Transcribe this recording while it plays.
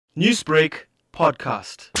Newsbreak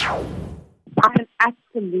podcast. I am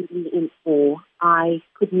absolutely in awe. I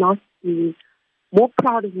could not be more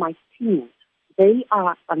proud of my team. They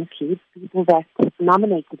are honestly people that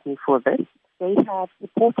nominated me for this. They have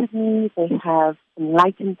supported me, they have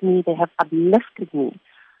enlightened me, they have uplifted me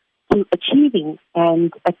to achieving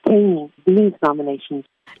and attaining these nominations.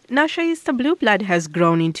 Now, Shaaista, Blu Blood has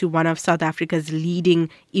grown into one of South Africa's leading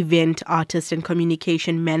event, artist and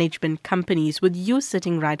communication management companies, with you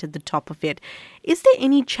sitting right at the top of it. Is there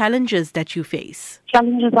any challenges that you face?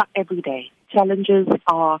 Challenges are every day. Challenges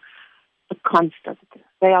are a constant.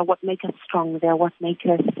 They are what make us strong. They are what make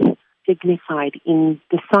us dignified in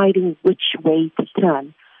deciding which way to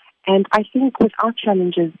turn. And I think with our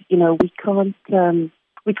challenges, we can't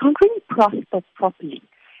really prosper properly.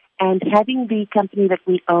 And having the company that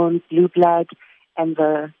we own, Blu Blood, and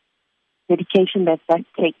the dedication that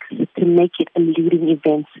takes to make it a leading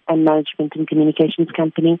events and management and communications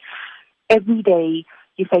company, every day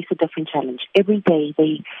you face a different challenge. Every day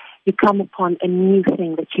you come upon a new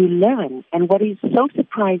thing that you learn. And what is so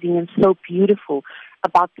surprising and so beautiful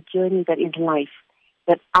about the journey that is life,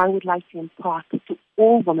 that I would like to impart to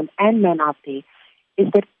all women and men out there, is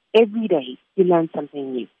that every day you learn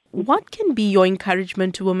something new. What can be your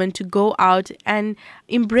encouragement to women to go out and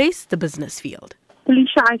embrace the business field?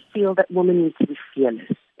 Taliesha, I feel that women need to be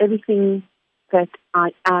fearless. Everything that I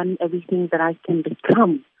am, everything that I can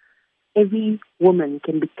become, every woman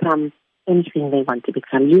can become anything they want to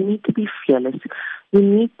become. You need to be fearless. You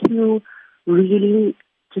need to really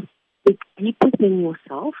just dig deep within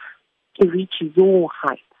yourself to reach your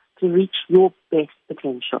heights, to reach your best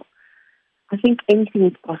potential. I think anything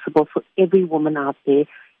is possible for every woman out there,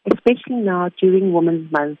 especially now during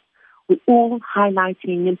Women's Month. We're all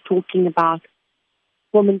highlighting and talking about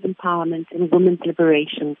women's empowerment and women's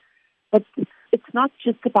liberation. But it's not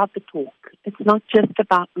just about the talk. It's not just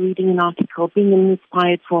about reading an article, being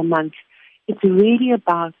inspired for a month. It's really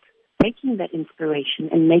about taking that inspiration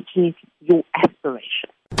and making it your aspiration.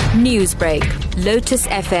 Newsbreak, Lotus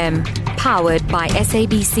FM, powered by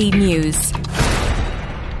SABC News.